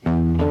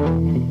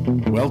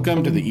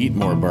Welcome to the Eat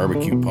More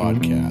Barbecue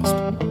podcast.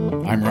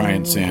 I'm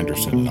Ryan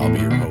Sanderson, and I'll be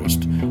your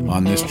host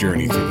on this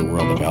journey through the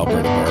world of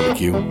Alberta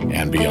barbecue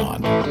and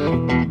beyond.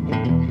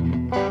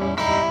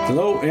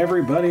 Hello,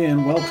 everybody,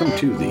 and welcome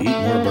to the Eat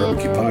More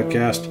Barbecue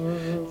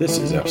podcast. This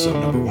is episode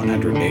number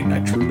 108, and I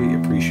truly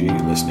appreciate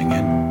you listening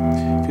in.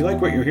 If you like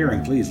what you're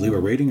hearing, please leave a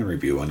rating and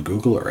review on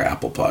Google or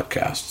Apple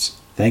Podcasts.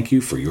 Thank you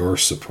for your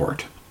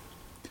support.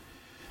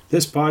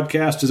 This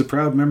podcast is a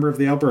proud member of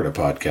the Alberta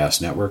Podcast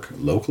Network,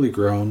 locally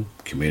grown,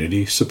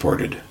 community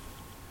supported.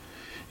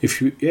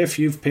 If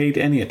you've paid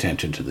any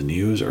attention to the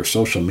news or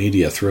social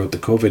media throughout the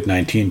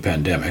COVID-19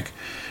 pandemic,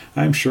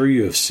 I'm sure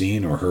you have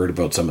seen or heard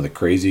about some of the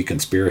crazy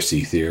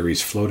conspiracy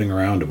theories floating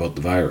around about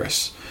the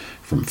virus,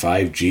 from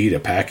 5G to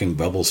packing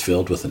bubbles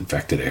filled with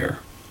infected air.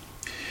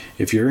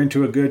 If you're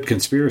into a good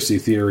conspiracy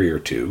theory or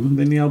two,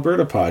 then the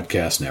Alberta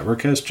Podcast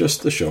Network has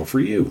just the show for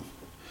you.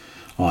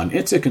 On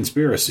It's a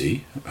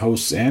Conspiracy,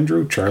 hosts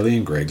Andrew, Charlie,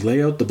 and Greg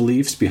lay out the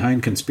beliefs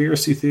behind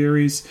conspiracy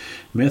theories,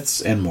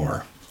 myths, and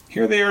more.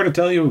 Here they are to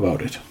tell you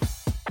about it.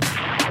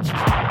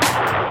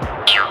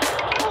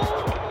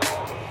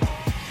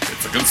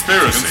 It's a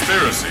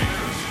conspiracy.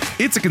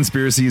 It's a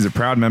Conspiracy is a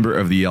proud member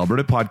of the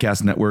Alberta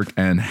Podcast Network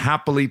and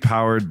happily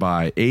powered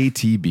by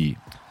ATB.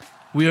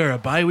 We are a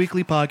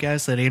bi-weekly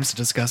podcast that aims to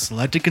discuss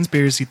selected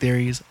conspiracy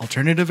theories,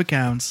 alternative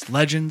accounts,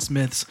 legends,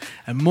 myths,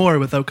 and more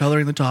without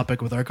coloring the topic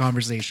with our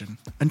conversation,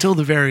 until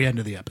the very end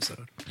of the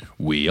episode.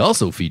 We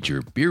also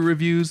feature beer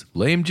reviews,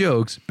 lame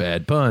jokes,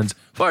 bad puns,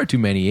 far too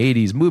many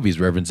 80s movies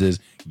references,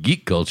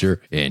 geek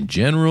culture, and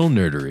general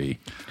nerdery.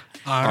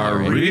 Our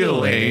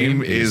real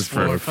aim is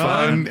for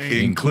fun,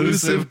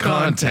 inclusive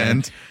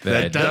content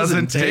that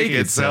doesn't take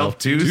itself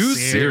too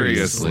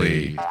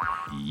seriously.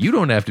 You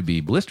don't have to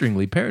be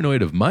blisteringly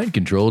paranoid of mind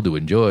control to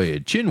enjoy a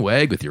chin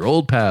wag with your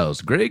old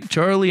pals, Greg,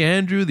 Charlie,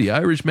 Andrew, the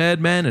Irish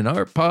Madman, and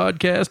our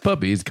podcast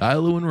puppies,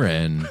 Kylo and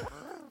Ren.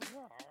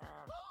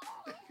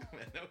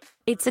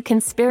 It's a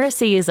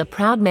Conspiracy is a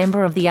proud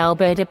member of the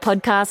Alberta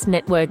Podcast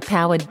Network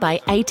powered by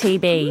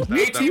ATB.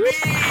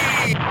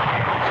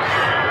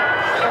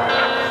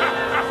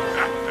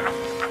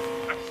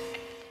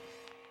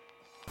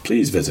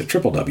 Please visit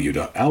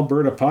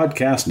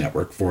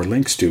www.albertapodcastnetwork for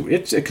links to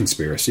It's a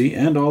Conspiracy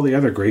and all the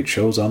other great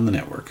shows on the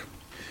network.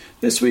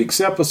 This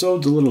week's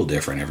episode's a little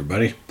different,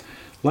 everybody.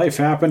 Life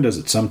happened as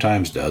it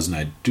sometimes does, and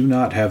I do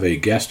not have a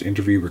guest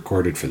interview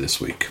recorded for this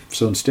week.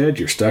 So instead,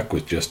 you're stuck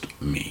with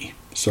just me.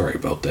 Sorry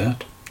about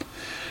that.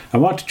 I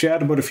want to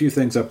chat about a few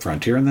things up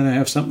front here, and then I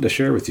have something to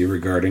share with you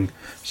regarding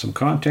some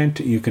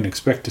content you can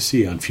expect to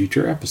see on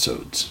future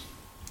episodes.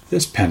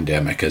 This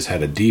pandemic has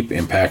had a deep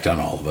impact on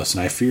all of us,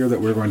 and I fear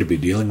that we're going to be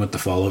dealing with the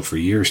fallout for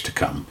years to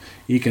come,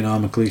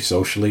 economically,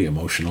 socially,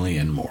 emotionally,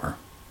 and more.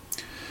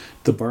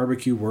 The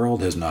barbecue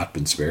world has not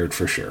been spared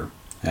for sure.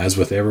 As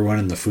with everyone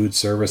in the food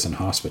service and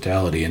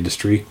hospitality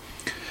industry,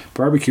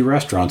 barbecue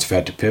restaurants have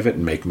had to pivot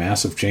and make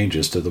massive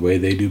changes to the way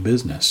they do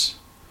business.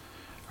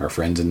 Our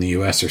friends in the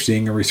U.S. are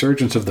seeing a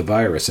resurgence of the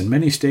virus, and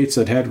many states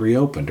that had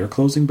reopened are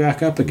closing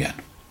back up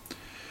again.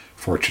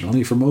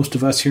 Fortunately, for most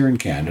of us here in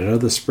Canada,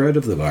 the spread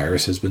of the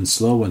virus has been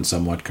slow and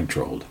somewhat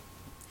controlled.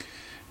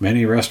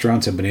 Many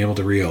restaurants have been able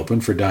to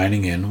reopen for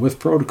dining in, with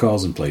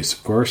protocols in place,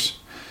 of course,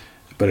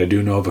 but I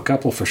do know of a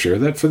couple for sure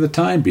that for the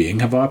time being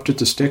have opted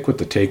to stick with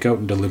the takeout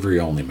and delivery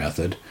only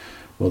method,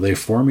 while they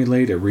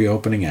formulate a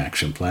reopening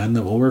action plan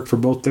that will work for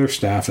both their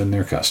staff and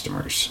their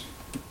customers.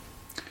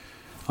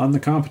 On the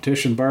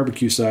competition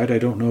barbecue side, I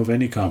don't know of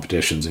any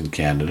competitions in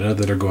Canada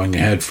that are going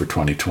ahead for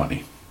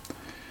 2020.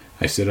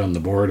 I sit on the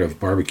board of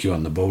Barbecue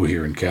on the Bow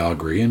here in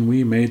Calgary, and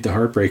we made the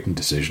heartbreaking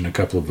decision a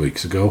couple of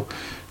weeks ago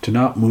to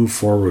not move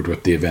forward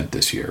with the event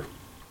this year.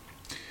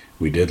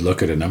 We did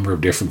look at a number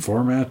of different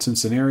formats and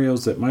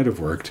scenarios that might have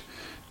worked,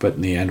 but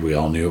in the end we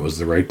all knew it was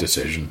the right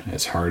decision,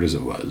 as hard as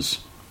it was.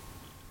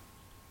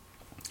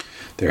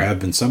 There have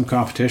been some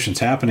competitions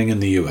happening in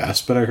the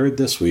U.S., but I heard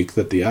this week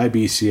that the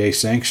IBCA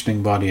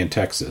sanctioning body in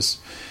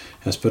Texas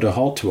has put a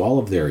halt to all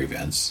of their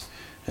events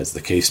as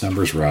the case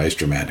numbers rise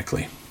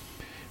dramatically.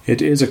 It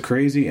is a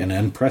crazy and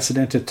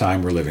unprecedented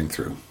time we're living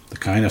through, the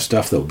kind of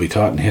stuff that will be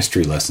taught in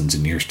history lessons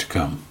in years to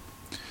come.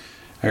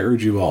 I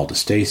urge you all to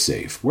stay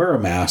safe, wear a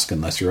mask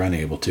unless you're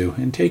unable to,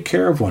 and take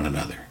care of one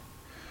another.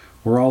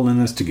 We're all in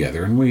this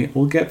together, and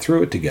we'll get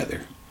through it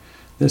together.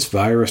 This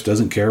virus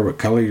doesn't care what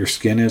color your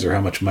skin is or how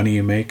much money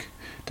you make.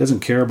 It doesn't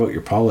care about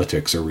your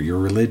politics or your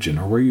religion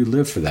or where you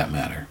live for that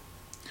matter.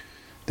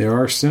 There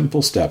are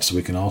simple steps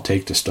we can all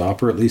take to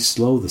stop or at least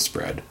slow the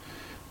spread,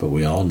 but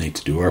we all need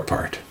to do our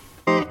part.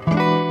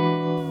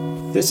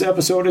 This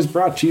episode is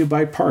brought to you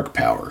by Park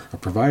Power, a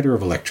provider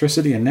of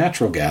electricity and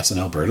natural gas in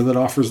Alberta that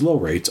offers low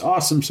rates,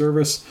 awesome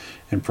service,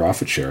 and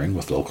profit sharing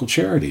with local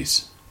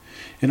charities.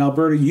 In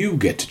Alberta, you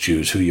get to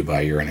choose who you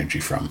buy your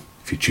energy from.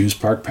 If you choose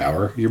Park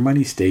Power, your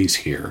money stays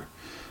here.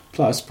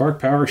 Plus,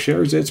 Park Power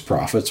shares its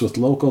profits with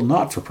local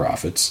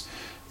not-for-profits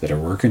that are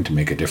working to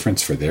make a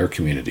difference for their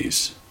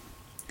communities.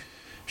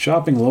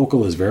 Shopping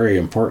local is very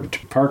important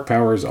to Park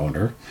Power's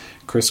owner,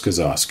 Chris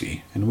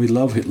Kozowski, and we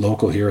love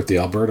local here at the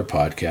Alberta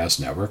Podcast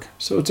Network,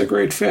 so it's a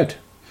great fit.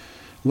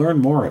 Learn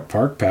more at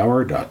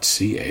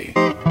parkpower.ca.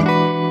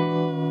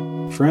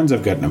 Friends,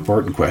 I've got an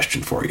important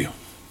question for you.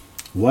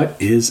 What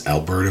is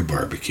Alberta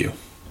BBQ?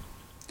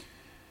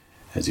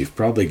 As you've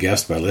probably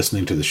guessed by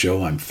listening to the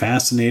show, I'm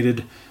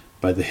fascinated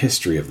by the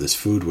history of this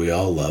food we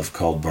all love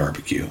called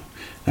barbecue.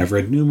 I've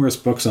read numerous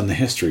books on the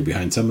history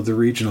behind some of the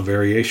regional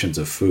variations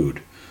of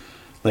food,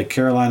 like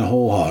Carolina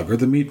whole hog or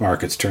the meat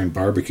markets turned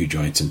barbecue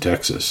joints in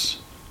Texas.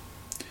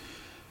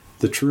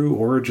 The true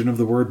origin of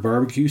the word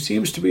barbecue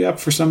seems to be up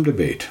for some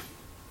debate.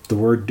 The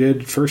word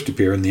did first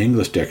appear in the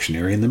English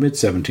dictionary in the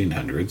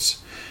mid-1700s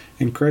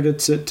and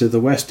credits it to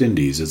the West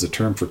Indies as a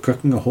term for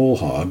cooking a whole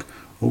hog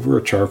over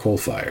a charcoal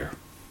fire.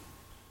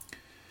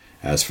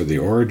 As for the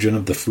origin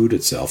of the food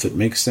itself, it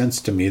makes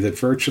sense to me that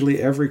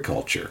virtually every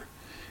culture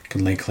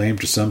can lay claim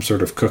to some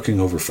sort of cooking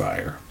over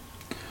fire.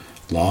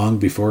 Long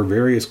before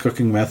various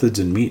cooking methods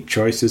and meat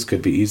choices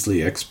could be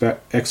easily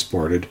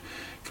exported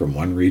from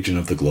one region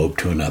of the globe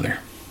to another.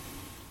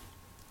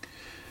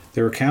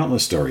 There are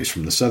countless stories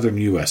from the southern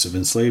U.S. of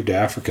enslaved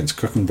Africans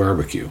cooking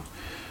barbecue,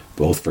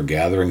 both for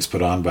gatherings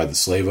put on by the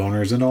slave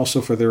owners and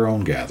also for their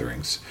own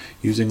gatherings,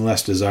 using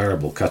less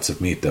desirable cuts of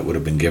meat that would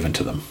have been given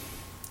to them.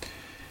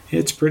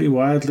 It's pretty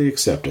widely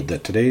accepted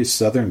that today's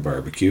southern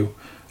barbecue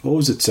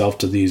owes itself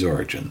to these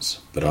origins,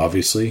 but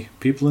obviously,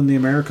 people in the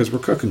Americas were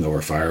cooking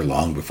over fire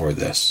long before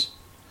this.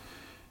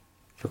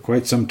 For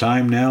quite some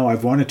time now,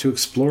 I've wanted to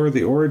explore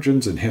the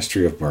origins and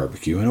history of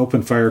barbecue and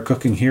open fire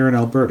cooking here in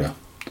Alberta,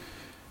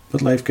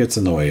 but life gets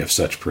in the way of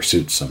such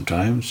pursuits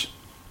sometimes.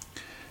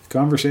 The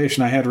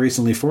conversation I had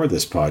recently for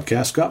this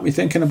podcast got me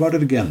thinking about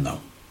it again,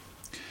 though.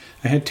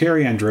 I had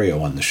Terry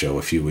Andreo on the show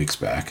a few weeks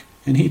back,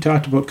 and he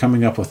talked about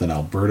coming up with an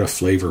Alberta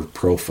flavor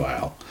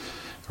profile,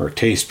 or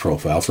taste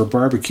profile, for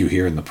barbecue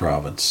here in the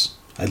province.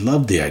 I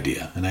loved the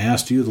idea, and I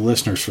asked you, the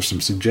listeners, for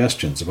some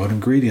suggestions about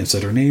ingredients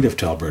that are native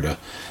to Alberta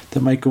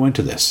that might go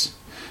into this.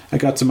 I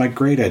got some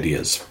great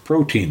ideas: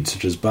 proteins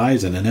such as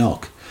bison and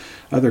elk,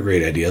 other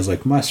great ideas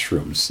like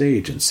mushrooms,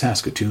 sage, and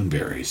Saskatoon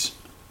berries.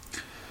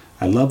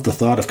 I love the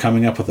thought of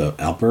coming up with an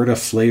Alberta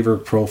flavor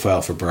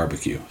profile for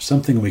barbecue,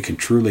 something we can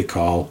truly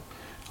call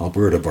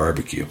Alberta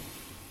BBQ.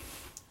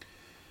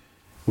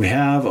 We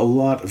have a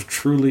lot of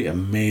truly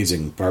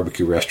amazing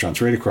barbecue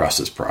restaurants right across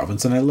this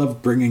province, and I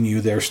love bringing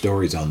you their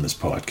stories on this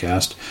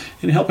podcast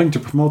and helping to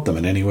promote them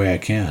in any way I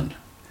can.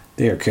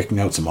 They are kicking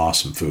out some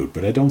awesome food,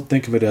 but I don't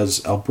think of it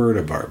as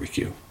Alberta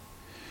BBQ.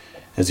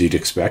 As you'd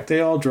expect, they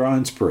all draw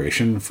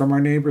inspiration from our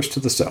neighbors to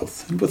the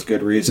south, and with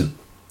good reason.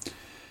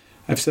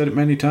 I've said it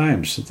many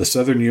times, the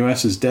southern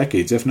U.S. is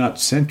decades, if not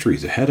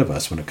centuries, ahead of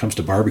us when it comes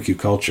to barbecue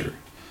culture.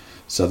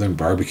 Southern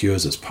barbecue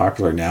is as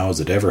popular now as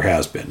it ever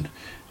has been,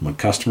 and when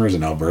customers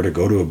in Alberta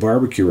go to a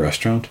barbecue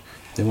restaurant,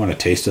 they want a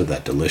taste of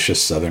that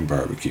delicious southern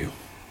barbecue.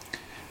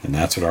 And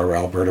that's what our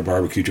Alberta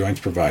barbecue joints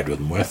provide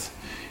them with,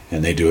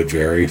 and they do it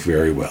very,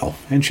 very well,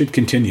 and should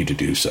continue to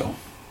do so.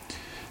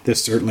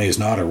 This certainly is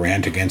not a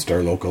rant against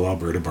our local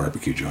Alberta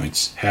barbecue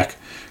joints. Heck,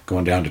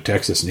 going down to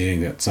Texas and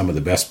eating at some of the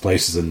best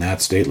places in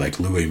that state like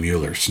Louis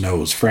Mueller,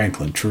 Snow's,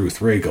 Franklin,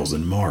 Truth, Regal's,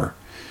 and more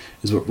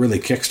is what really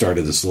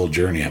kickstarted this little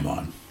journey I'm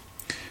on.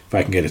 If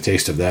I can get a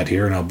taste of that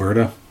here in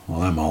Alberta,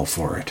 well, I'm all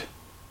for it.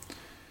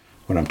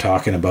 What I'm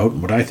talking about,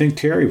 and what I think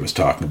Terry was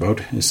talking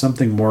about, is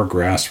something more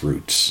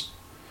grassroots.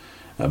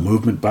 A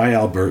movement by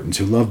Albertans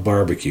who love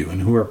barbecue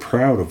and who are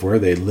proud of where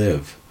they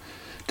live,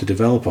 to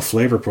develop a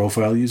flavor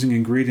profile using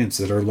ingredients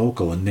that are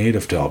local and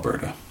native to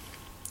Alberta.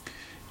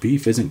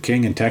 Beef isn't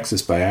king in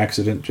Texas by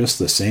accident, just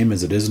the same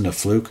as it isn't a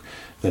fluke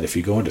that if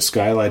you go into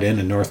Skylight Inn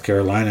in North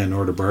Carolina and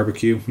order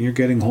barbecue, you're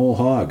getting whole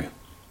hog.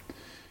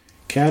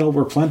 Cattle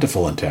were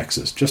plentiful in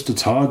Texas, just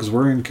as hogs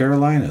were in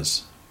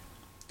Carolinas.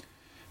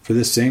 For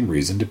this same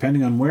reason,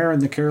 depending on where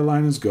in the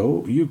Carolinas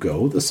you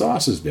go, the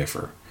sauces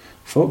differ.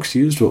 Folks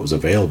used what was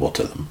available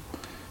to them.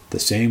 The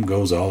same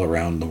goes all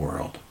around the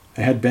world.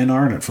 I had Ben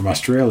Arnott from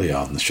Australia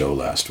on the show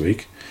last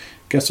week.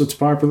 Guess what's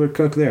popular to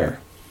cook there?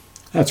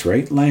 That's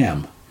right,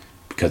 lamb,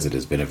 because it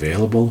has been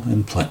available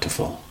and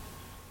plentiful.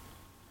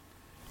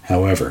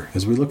 However,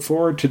 as we look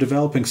forward to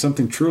developing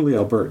something truly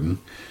Albertan,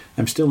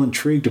 I'm still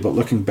intrigued about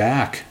looking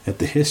back at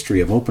the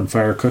history of open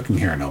fire cooking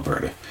here in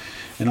Alberta,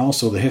 and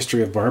also the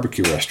history of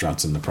barbecue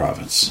restaurants in the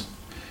province.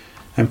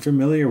 I'm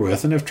familiar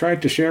with and have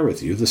tried to share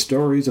with you the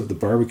stories of the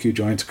barbecue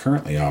joints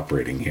currently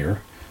operating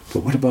here,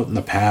 but what about in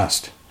the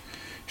past?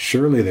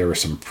 Surely there were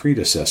some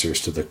predecessors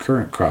to the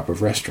current crop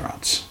of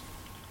restaurants.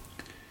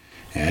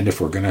 And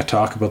if we're going to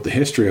talk about the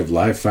history of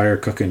live fire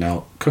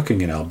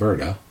cooking in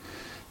Alberta,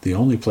 the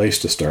only place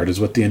to start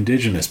is with the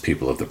Indigenous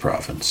people of the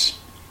province.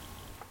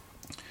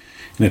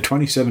 In a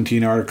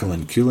 2017 article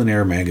in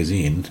Culinaire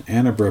magazine,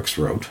 Anna Brooks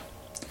wrote,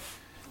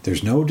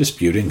 "There's no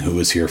disputing who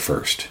was here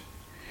first.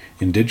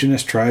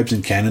 Indigenous tribes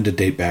in Canada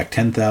date back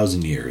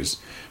 10,000 years,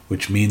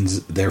 which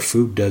means their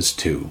food does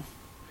too.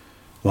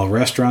 While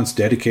restaurants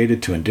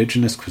dedicated to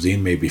Indigenous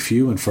cuisine may be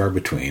few and far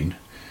between,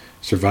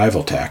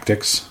 survival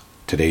tactics,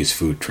 today's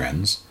food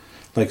trends,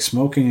 like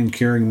smoking and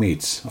curing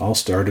meats, all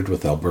started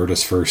with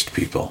Alberta's first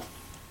people.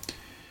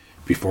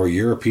 Before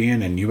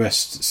European and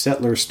U.S.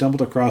 settlers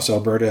stumbled across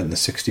Alberta in the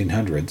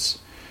 1600s,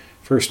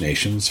 First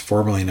Nations,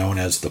 formerly known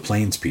as the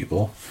Plains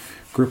people,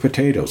 grew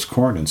potatoes,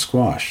 corn, and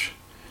squash,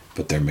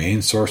 but their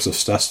main source of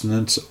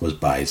sustenance was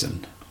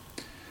bison.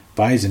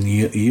 Bison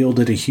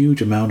yielded a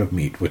huge amount of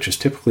meat, which is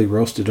typically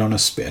roasted on a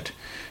spit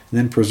and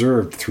then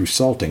preserved through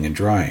salting and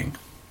drying.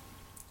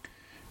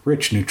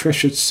 Rich,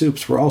 nutritious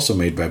soups were also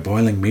made by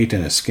boiling meat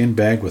in a skin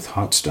bag with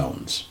hot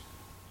stones.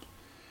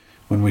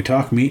 When we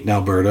talk meat in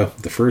Alberta,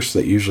 the first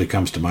that usually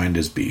comes to mind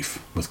is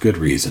beef, with good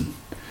reason.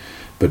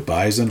 But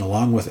bison,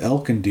 along with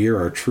elk and deer,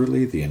 are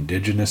truly the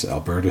indigenous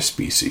Alberta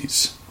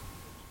species.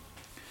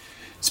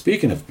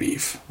 Speaking of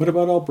beef, what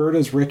about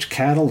Alberta's rich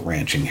cattle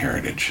ranching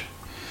heritage?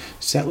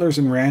 Settlers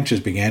and ranches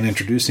began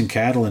introducing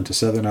cattle into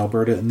southern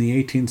Alberta in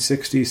the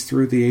 1860s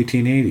through the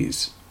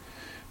 1880s.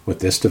 With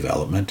this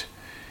development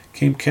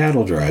came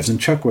cattle drives and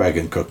chuck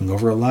wagon cooking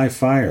over a live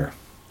fire.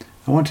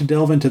 I want to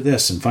delve into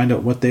this and find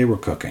out what they were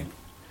cooking.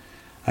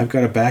 I've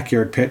got a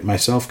backyard pit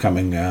myself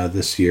coming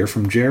this year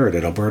from Jared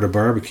at Alberta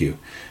BBQ,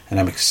 and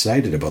I'm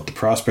excited about the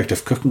prospect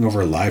of cooking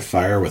over a live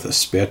fire with a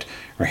spit,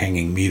 or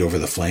hanging meat over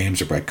the flames,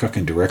 or by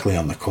cooking directly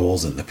on the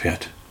coals in the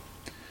pit.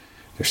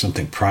 There's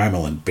something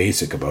primal and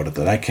basic about it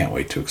that I can't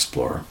wait to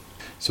explore.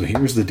 So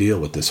here's the deal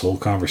with this whole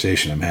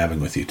conversation I'm having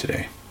with you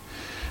today.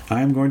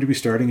 I am going to be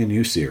starting a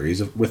new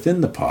series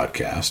within the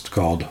podcast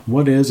called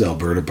What is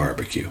Alberta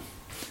BBQ?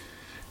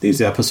 These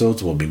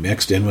episodes will be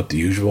mixed in with the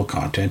usual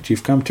content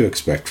you've come to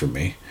expect from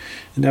me,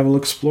 and I will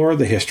explore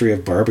the history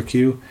of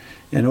barbecue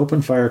and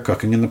open fire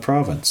cooking in the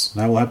province,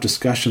 and I will have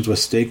discussions with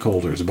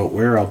stakeholders about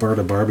where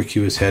Alberta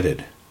BBQ is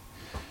headed.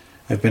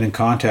 I've been in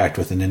contact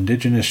with an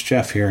Indigenous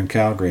chef here in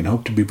Calgary and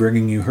hope to be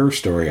bringing you her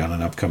story on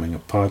an upcoming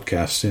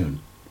podcast soon.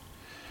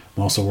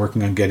 I'm also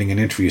working on getting an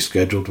interview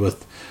scheduled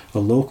with a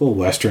local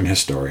Western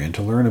historian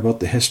to learn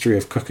about the history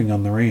of cooking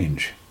on the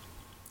range.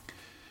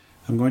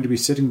 I'm going to be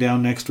sitting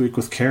down next week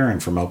with Karen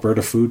from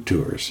Alberta Food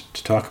Tours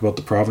to talk about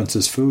the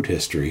province's food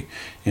history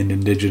and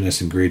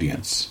Indigenous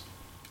ingredients.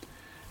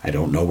 I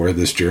don't know where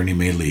this journey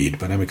may lead,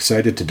 but I'm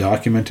excited to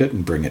document it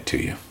and bring it to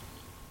you.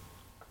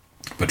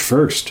 But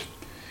first,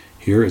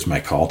 here is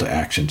my call to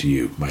action to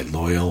you, my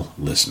loyal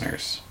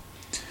listeners.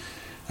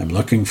 I'm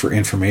looking for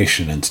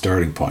information and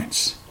starting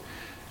points.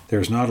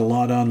 There's not a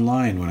lot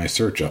online when I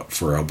search up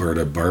for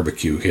Alberta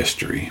barbecue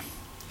history.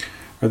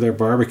 Are there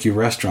barbecue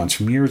restaurants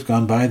from years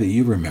gone by that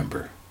you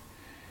remember?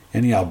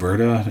 Any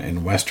Alberta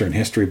and Western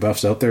history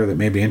buffs out there that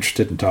may be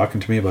interested in talking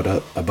to me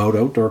about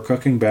outdoor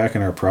cooking back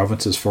in our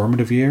province's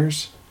formative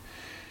years?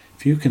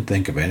 If you can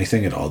think of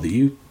anything at all that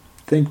you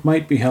think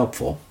might be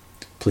helpful,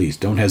 please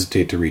don't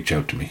hesitate to reach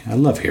out to me. I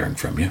love hearing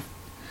from you.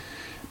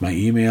 My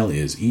email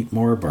is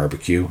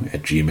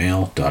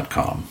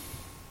eatmorebarbecue@gmail.com.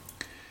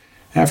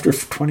 After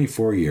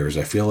 24 years,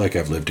 I feel like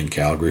I've lived in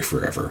Calgary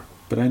forever,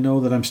 but I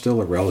know that I'm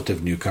still a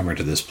relative newcomer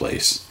to this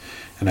place,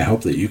 and I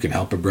hope that you can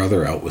help a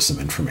brother out with some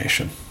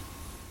information.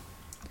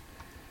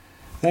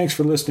 Thanks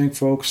for listening,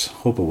 folks.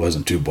 Hope it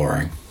wasn't too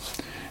boring.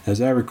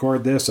 As I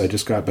record this, I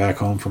just got back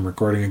home from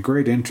recording a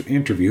great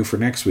interview for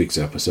next week's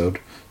episode,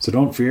 so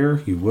don't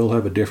fear, you will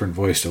have a different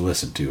voice to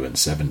listen to in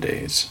 7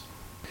 days.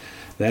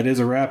 That is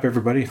a wrap,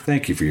 everybody.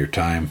 Thank you for your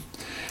time.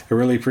 I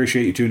really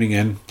appreciate you tuning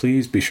in.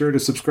 Please be sure to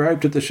subscribe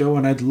to the show,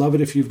 and I'd love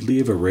it if you'd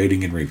leave a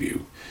rating and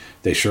review.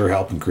 They sure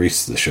help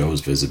increase the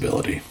show's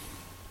visibility.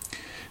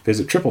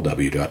 Visit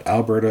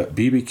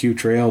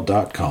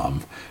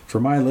www.albertabbqtrail.com for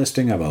my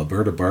listing of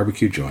Alberta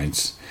barbecue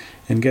joints,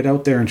 and get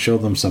out there and show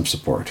them some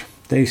support.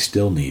 They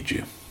still need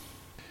you.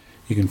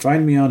 You can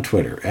find me on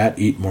Twitter at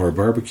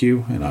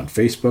EatMoreBarbecue and on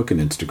Facebook and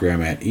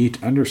Instagram at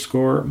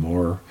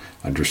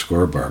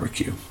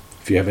eat_more_barbecue.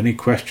 If you have any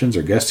questions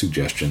or guest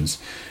suggestions,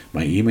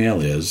 my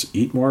email is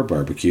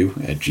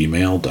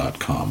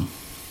eatmorebarbecue@gmail.com.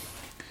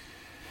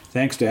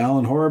 Thanks to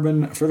Alan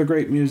Horabin for the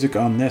great music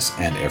on this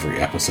and every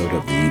episode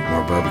of the Eat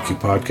More Barbecue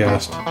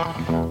podcast.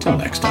 Till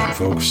next time,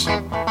 folks,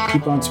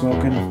 keep on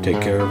smoking, take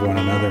care of one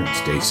another, and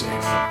stay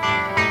safe.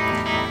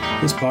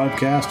 This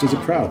podcast is a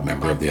proud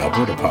member of the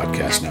Alberta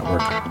Podcast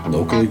Network,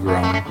 locally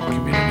grown,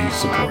 community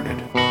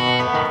supported.